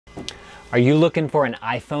Are you looking for an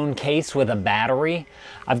iPhone case with a battery?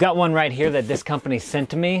 I've got one right here that this company sent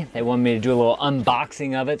to me. They wanted me to do a little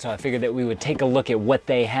unboxing of it, so I figured that we would take a look at what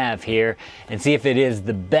they have here and see if it is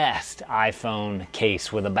the best iPhone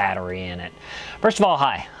case with a battery in it. First of all,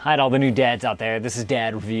 hi to all the new dads out there. This is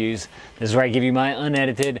Dad Reviews. This is where I give you my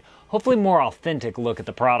unedited, hopefully more authentic look at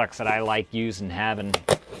the products that I like, use, and have, and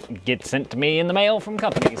get sent to me in the mail from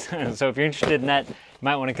companies. So if you're interested in that, you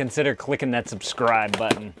might want to consider clicking that subscribe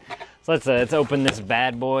button. So let's open this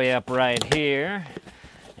bad boy up right here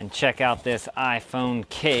and check out this iPhone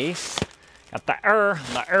case. Got the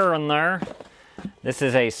R in there. This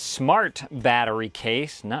is a smart battery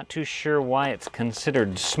case. Not too sure why it's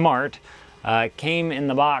considered smart. It came in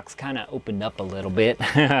the box kind of opened up a little bit.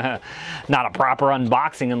 Not a proper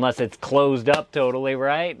unboxing unless it's closed up totally,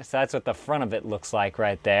 right? So that's what the front of it looks like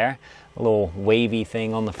right there. A little wavy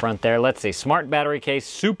thing on the front there. Let's see. Smart battery case.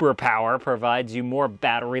 Super power provides you more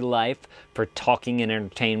battery life for talking and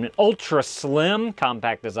entertainment. Ultra slim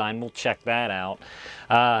compact design. We'll check that out.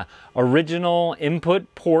 Original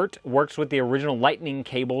input port. Works with the original lightning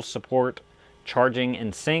cable support. Charging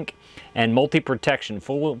and sync. And multi-protection.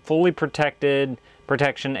 Fully protected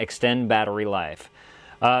protection. Extend battery life.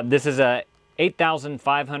 This is a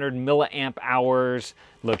 8,500 milliamp hours.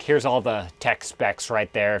 Look, here's all the tech specs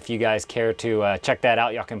right there. If you guys care to check that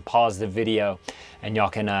out, y'all can pause the video and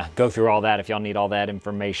y'all can go through all that if y'all need all that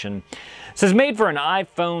information. This is made for an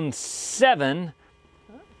iPhone 7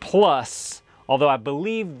 Plus, although I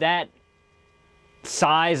believe that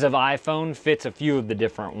size of iPhone fits a few of the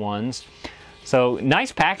different ones. So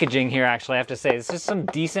nice packaging here, actually, I have to say. This is some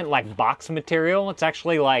decent like box material. It's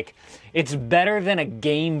actually like, it's better than a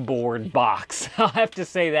game board box. I'll have to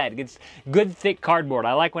say that. It's good thick cardboard.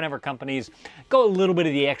 I like whenever companies go a little bit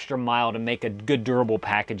of the extra mile to make a good durable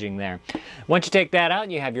packaging there. Once you take that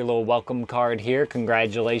out, you have your little welcome card here.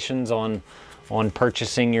 Congratulations on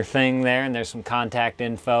purchasing your thing there. And there's some contact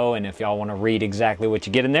info. And if y'all want to read exactly what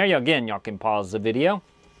you get in there, y'all can pause the video.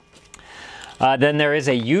 Then there is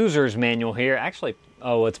a user's manual here. Actually,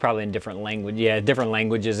 oh, it's probably in different language. Yeah, different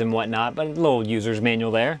languages and whatnot, but a little user's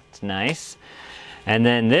manual there. It's nice. And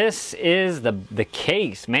then this is the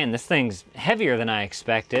case. Man, this thing's heavier than I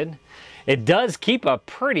expected. It does keep a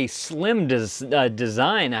pretty slim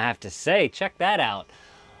design, I have to say. Check that out.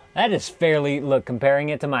 That is fairly, look, comparing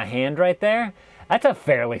it to my hand right there, that's a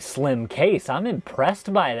fairly slim case. I'm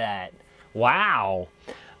impressed by that. Wow.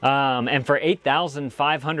 And for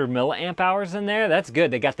 8,500 milliamp hours in there, that's good.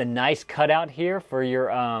 They got the nice cutout here for your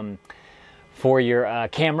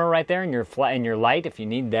camera right there and your light if you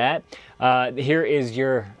need that. Here is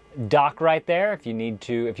your dock right there if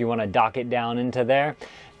you want to dock it down into there.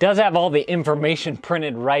 Does have all the information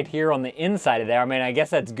printed right here on the inside of there. I mean, I guess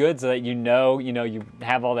that's good so that you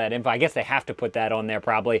have all that info. I guess they have to put that on there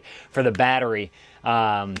probably for the battery.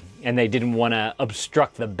 And they didn't want to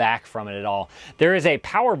obstruct the back from it at all. There is a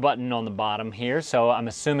power button on the bottom here, so I'm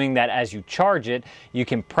assuming that as you charge it, you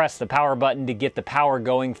can press the power button to get the power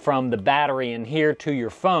going from the battery in here to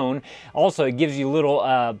your phone. Also, it gives you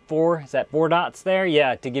little four dots there?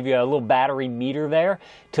 Yeah, to give you a little battery meter there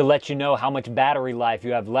to let you know how much battery life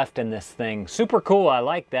you have left in this thing. Super cool, I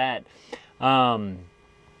like that.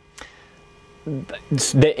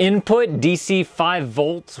 The input, DC 5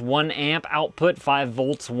 volts, 1 amp. Output, 5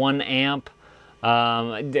 volts, 1 amp.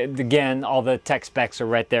 Again, all the tech specs are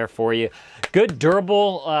right there for you. Good,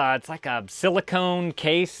 durable. It's like a silicone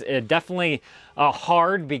case. Definitely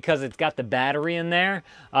hard because it's got the battery in there.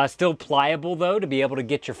 Still pliable, though, to be able to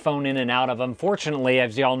get your phone in and out of. Unfortunately,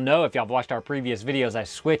 as y'all know, if y'all watched our previous videos, I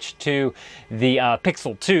switched to the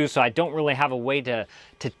Pixel 2, so I don't really have a way to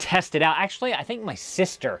test it out. Actually, I think my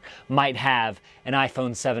sister might have an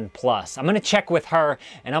iPhone 7 Plus. I'm going to check with her,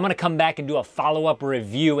 and I'm going to come back and do a follow-up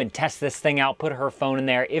review and test this thing out, put her phone in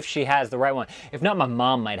there if she has the right one. If not, my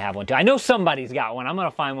mom might have one too. I know somebody's got one. I'm going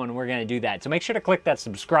to find one, and we're going to do that. So make sure to click that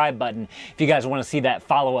subscribe button if you guys want to see that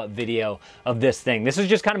follow-up video of this thing. This is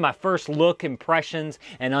just kind of my first look, impressions,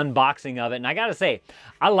 and unboxing of it. And I got to say,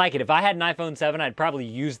 I like it. If I had an iPhone 7, I'd probably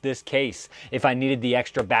use this case if I needed the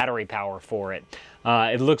extra battery power for it.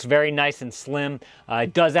 It looks very nice and slim.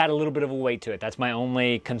 It does add a little bit of a weight to it. That's my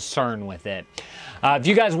only concern with it. If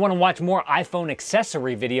you guys want to watch more iPhone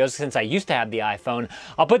accessory videos, since I used to have the iPhone,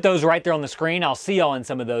 I'll put those right there on the screen. I'll see y'all in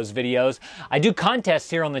some of those videos. I do contests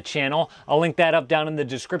here on the channel. I'll link that up down in the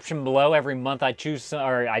description below. Every month I choose,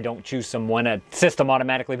 or I don't choose someone, a system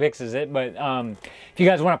automatically fixes it. But if you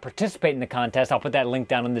guys want to participate in the contest, I'll put that link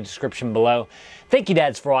down in the description below. Thank you,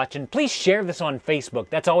 dads, for watching. Please share this on Facebook.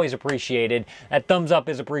 That's always appreciated. That thumbs up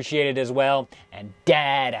is appreciated as well. And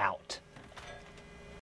Dad out.